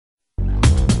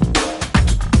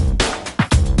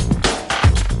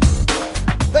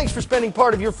spending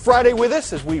part of your Friday with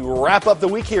us as we wrap up the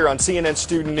week here on CNN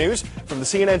Student News. From the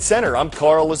CNN Center, I'm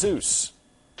Carl Lazouz.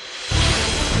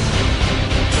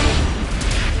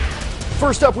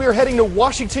 First up, we are heading to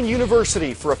Washington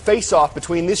University for a face-off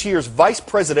between this year's vice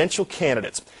presidential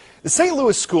candidates. The St.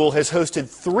 Louis school has hosted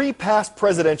 3 past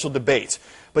presidential debates,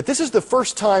 but this is the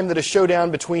first time that a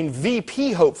showdown between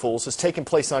VP hopefuls has taken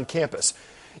place on campus.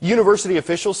 University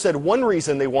officials said one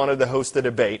reason they wanted to host the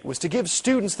debate was to give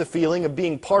students the feeling of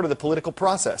being part of the political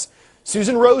process.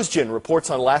 Susan Rosegen reports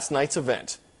on last night's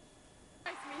event.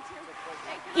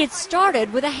 It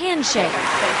started with a handshake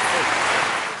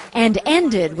and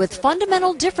ended with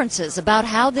fundamental differences about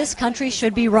how this country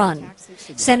should be run.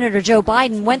 Senator Joe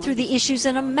Biden went through the issues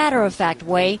in a matter-of-fact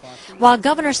way, while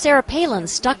Governor Sarah Palin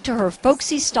stuck to her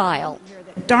folksy style.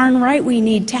 Darn right we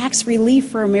need tax relief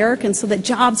for Americans so that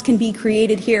jobs can be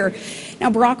created here. Now,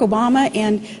 Barack Obama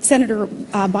and Senator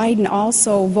Biden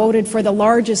also voted for the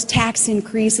largest tax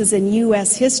increases in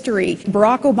U.S. history.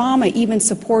 Barack Obama even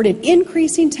supported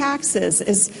increasing taxes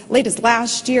as late as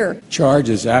last year. Charge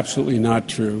is absolutely not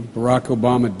true. Barack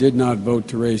Obama did not vote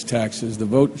to raise taxes. The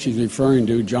vote she's referring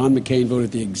to, John McCain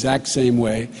voted the exact same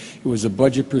way. It was a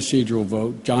budget procedural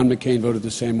vote. John McCain voted the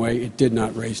same way. It did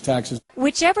not raise taxes.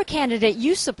 Whichever candidate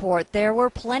you support, there were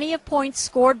plenty of points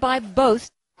scored by both.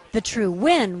 The true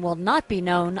win will not be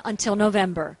known until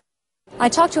November. I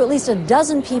talked to at least a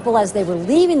dozen people as they were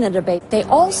leaving the debate. They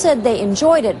all said they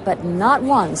enjoyed it, but not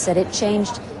one said it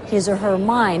changed his or her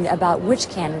mind about which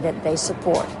candidate they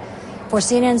support. For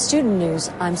CNN Student News,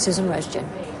 I'm Susan Rosegen.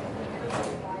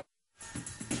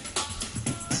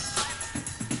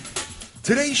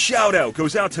 Today's shout-out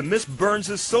goes out to Miss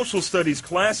Burns' social studies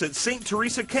class at St.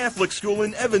 Teresa Catholic School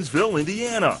in Evansville,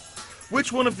 Indiana.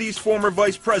 Which one of these former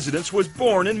vice presidents was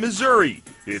born in Missouri?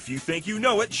 If you think you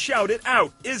know it, shout it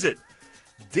out. Is it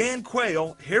Dan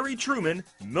Quayle, Harry Truman,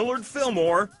 Millard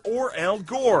Fillmore, or Al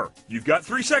Gore? You've got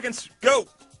 3 seconds. Go!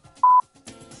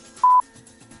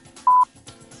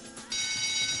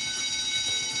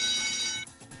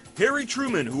 Harry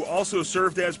Truman, who also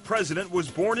served as president, was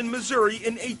born in Missouri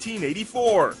in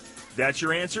 1884. That's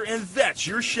your answer, and that's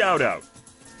your shout-out.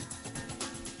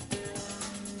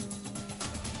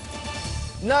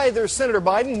 Neither Senator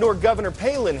Biden nor Governor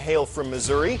Palin hail from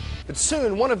Missouri, but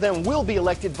soon one of them will be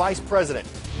elected vice president.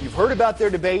 You've heard about their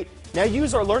debate. Now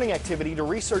use our learning activity to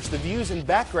research the views and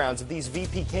backgrounds of these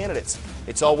VP candidates.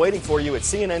 It's all waiting for you at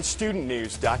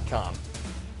cnnstudentnews.com.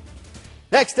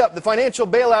 Next up, the financial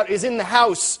bailout is in the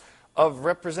House of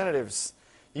Representatives.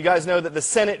 You guys know that the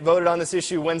Senate voted on this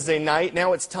issue Wednesday night.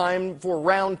 Now it's time for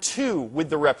round 2 with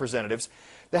the representatives.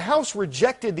 The House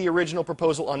rejected the original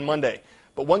proposal on Monday,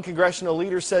 but one congressional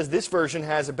leader says this version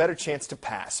has a better chance to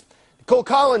pass. Nicole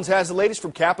Collins has the latest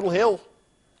from Capitol Hill.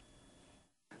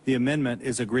 The amendment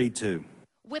is agreed to.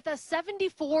 With a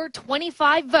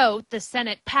 74-25 vote, the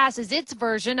Senate passes its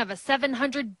version of a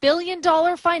 $700 billion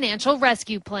financial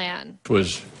rescue plan. It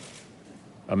was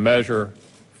a measure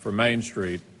for Main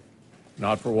Street,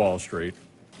 not for Wall Street.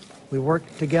 We work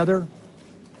together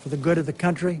for the good of the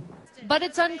country. But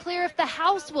it's unclear if the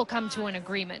House will come to an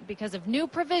agreement because of new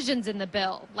provisions in the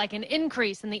bill, like an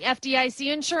increase in the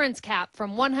FDIC insurance cap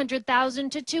from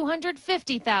 $100,000 to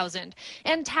 $250,000,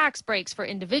 and tax breaks for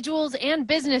individuals and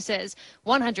businesses.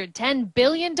 $110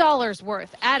 billion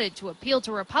worth added to appeal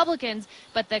to Republicans,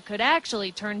 but that could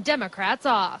actually turn Democrats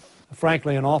off.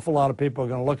 Frankly, an awful lot of people are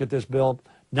going to look at this bill,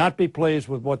 not be pleased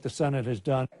with what the Senate has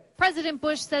done. President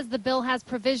Bush says the bill has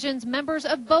provisions members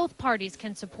of both parties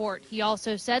can support. He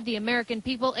also said the American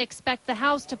people expect the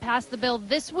House to pass the bill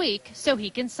this week so he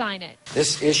can sign it.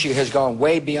 This issue has gone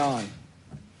way beyond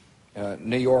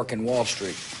New York and Wall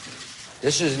Street.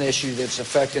 This is an issue that's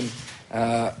affecting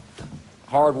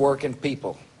hard-working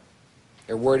people.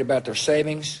 They're worried about their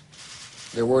savings.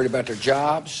 They're worried about their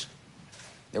jobs.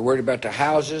 They're worried about their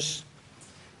houses.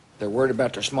 They're worried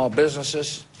about their small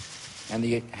businesses. And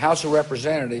the House of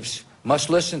Representatives must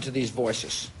listen to these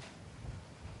voices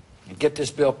and get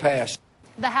this bill passed.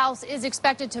 The House is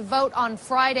expected to vote on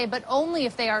Friday, but only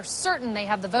if they are certain they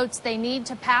have the votes they need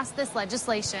to pass this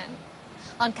legislation.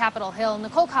 On Capitol Hill,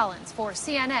 Nicole Collins for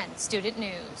CNN Student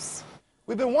News.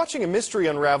 We've been watching a mystery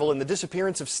unravel in the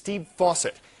disappearance of Steve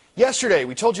Fawcett. Yesterday,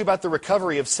 we told you about the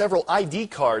recovery of several ID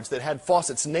cards that had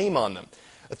Fawcett's name on them.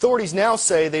 Authorities now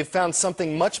say they've found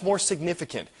something much more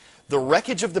significant: the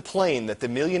wreckage of the plane that the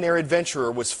millionaire adventurer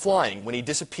was flying when he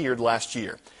disappeared last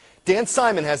year. Dan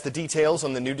Simon has the details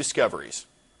on the new discoveries.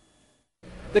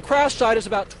 The crash site is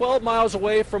about 12 miles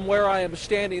away from where I am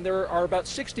standing. There are about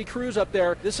 60 crews up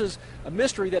there. This is a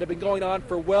mystery that had been going on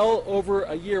for well over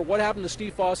a year. What happened to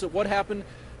Steve Fawcett? What happened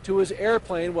to his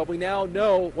airplane. What we now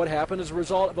know what happened as a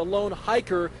result of a lone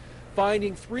hiker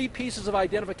finding 3 pieces of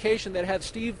identification that had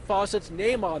Steve Fawcett's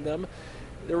name on them.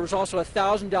 There was also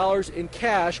 $1,000 in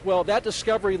cash. Well, that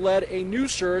discovery led a new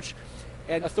search,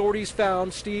 and authorities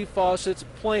found Steve Fawcett's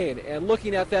plane. And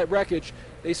looking at that wreckage,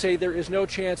 they say there is no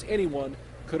chance anyone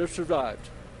could have survived.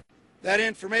 That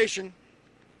information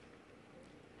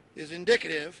is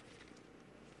indicative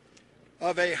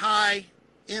of a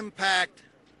high-impact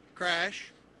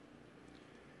crash,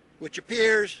 which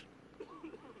appears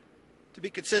to be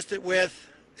consistent with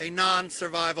a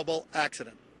non-survivable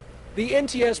accident. The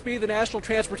NTSB, the National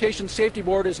Transportation Safety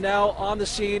Board, is now on the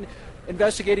scene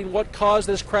investigating what caused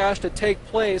this crash to take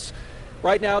place.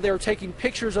 Right now they're taking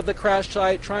pictures of the crash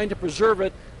site, trying to preserve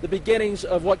it, the beginnings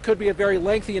of what could be a very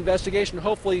lengthy investigation.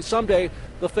 Hopefully someday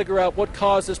they'll figure out what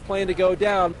caused this plane to go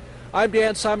down. I'm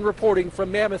Dan Simon reporting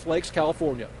from Mammoth Lakes,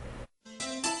 California.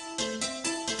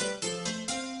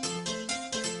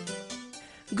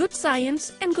 Good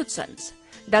science and good sense.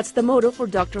 That's the motto for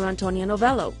Dr. Antonia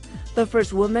Novello, the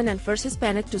first woman and first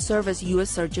Hispanic to serve as U.S.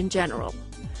 Surgeon General.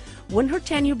 When her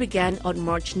tenure began on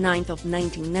March 9th of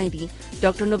 1990,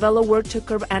 Dr. Novello worked to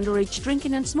curb underage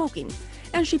drinking and smoking,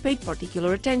 and she paid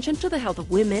particular attention to the health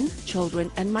of women, children,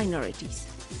 and minorities.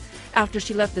 After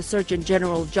she left the Surgeon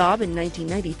General job in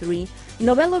 1993,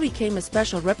 Novello became a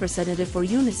special representative for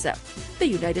UNICEF, the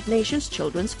United Nations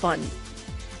Children's Fund.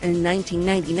 And in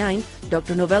 1999,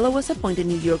 Dr. Novello was appointed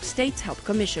New York State's Health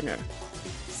Commissioner.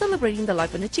 Celebrating the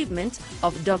life and achievements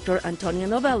of Dr. Antonia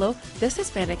Novello this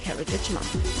Hispanic Heritage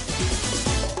Month.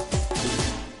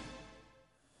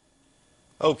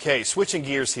 Okay, switching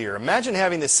gears here. Imagine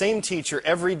having the same teacher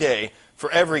every day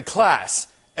for every class,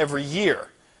 every year.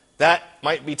 That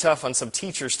might be tough on some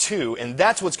teachers too, and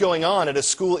that's what's going on at a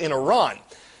school in Iran.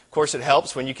 Of course, it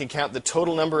helps when you can count the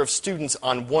total number of students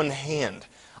on one hand.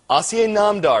 Asiye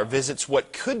Namdar visits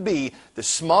what could be the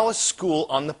smallest school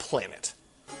on the planet.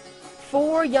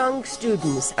 4 young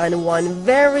students and 1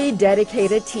 very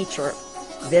dedicated teacher.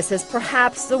 This is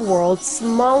perhaps the world's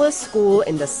smallest school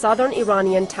in the southern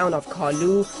Iranian town of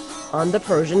Kalu on the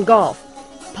Persian Gulf.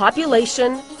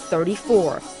 Population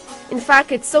 34. In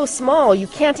fact, it's so small you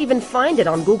can't even find it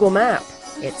on Google Map.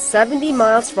 It's 70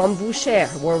 miles from Bushehr,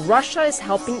 where Russia is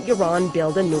helping Iran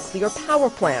build a nuclear power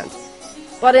plant.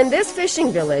 But in this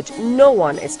fishing village, no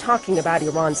one is talking about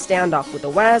Iran's standoff with the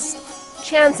West.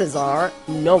 Chances are,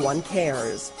 no one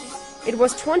cares. It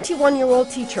was 21-year-old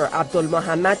teacher Abdul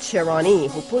Mohammad Sherani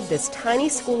who put this tiny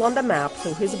school on the map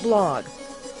through his blog.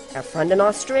 A friend in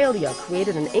Australia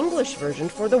created an English version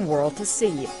for the world to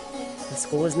see. The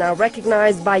school is now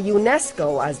recognized by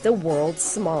UNESCO as the world's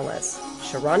smallest.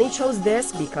 Sherani chose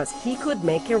this because he could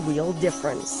make a real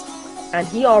difference. And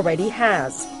he already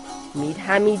has. Meet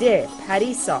Hamideh,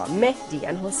 Parisa, Mehdi,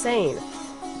 and Hossein.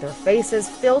 Their faces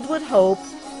filled with hope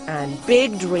and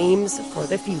big dreams for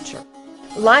the future.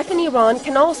 Life in Iran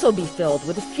can also be filled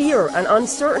with fear and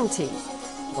uncertainty.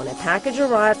 When a package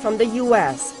arrived from the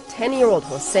U.S., 10-year-old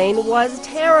Hossein was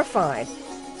terrified.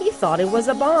 He thought it was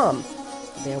a bomb.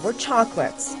 There were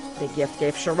chocolates. The gift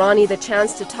gave Sherani the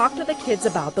chance to talk to the kids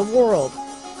about the world.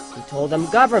 He told them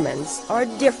governments are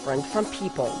different from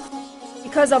people.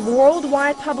 Because of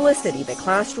worldwide publicity, the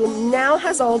classroom now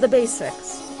has all the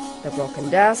basics. The broken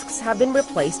desks have been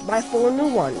replaced by 4 new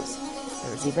ones.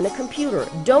 There's even a computer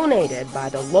donated by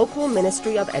the local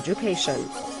Ministry of Education.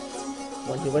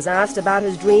 When he was asked about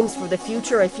his dreams for the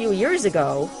future a few years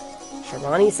ago,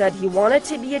 Sherani said he wanted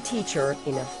to be a teacher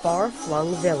in a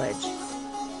far-flung village.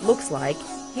 Looks like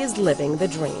he's living the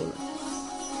dream.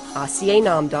 Asiye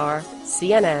Namdar,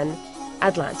 CNN,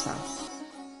 Atlanta.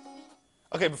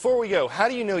 Okay, before we go, how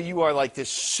do you know you are like this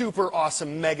super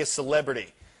awesome mega celebrity?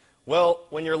 Well,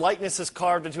 when your likeness is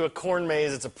carved into a corn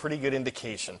maze, it's a pretty good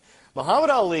indication. Muhammad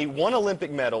Ali won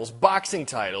Olympic medals, boxing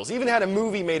titles, even had a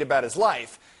movie made about his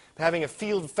life. But having a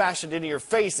field fashioned into your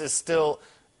face is still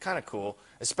kind of cool,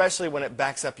 especially when it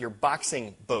backs up your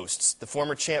boxing boasts. The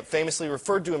former champ famously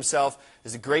referred to himself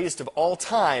as the greatest of all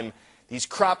time. These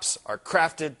crops are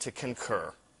crafted to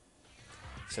concur.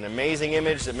 It's an amazing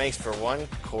image that makes for one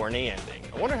corny ending.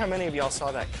 I wonder how many of y'all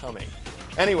saw that coming.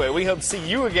 Anyway, we hope to see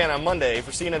you again on Monday.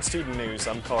 For CNN Student News,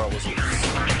 I'm Carl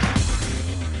Lazar.